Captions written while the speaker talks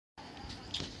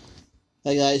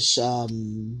Hey guys,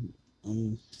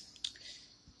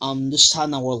 this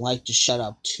time I would like to shout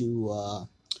out to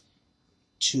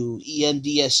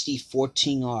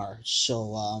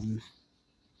EMDSD14R.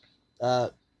 Uh,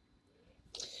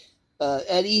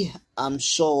 Eddie,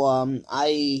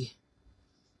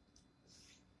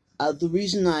 the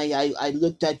reason I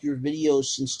looked at your videos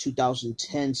since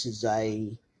 2010, since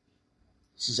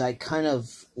I kind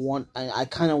of I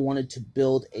kind of wanted to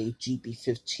build a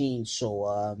GP15,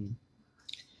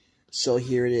 so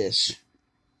here it is.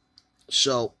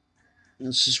 So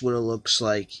this is what it looks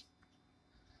like.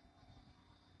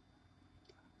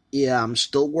 Yeah, I'm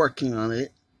still working on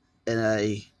it, and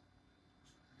I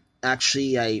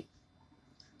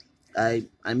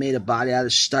made a body out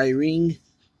of styrene,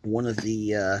 one of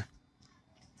the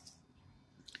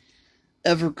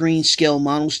evergreen scale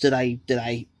models that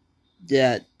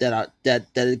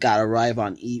it got arrived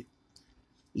on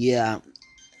yeah,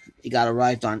 it got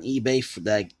arrived on eBay for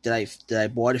that I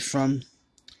bought it from.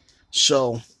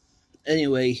 So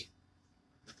anyway,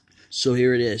 so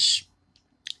here it is.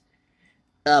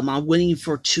 I'm waiting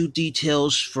for two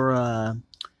details for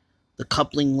the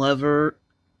coupling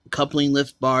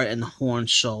lift bar, and the horn.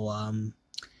 So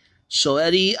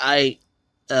Eddie, as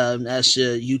a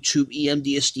YouTube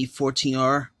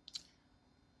EMDSD14R,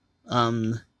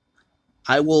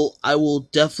 I will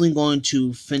definitely going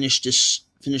to finish this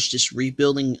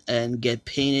rebuilding and get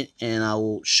painted, and I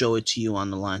will show it to you on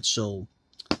the line. So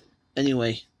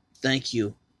anyway, thank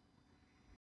you.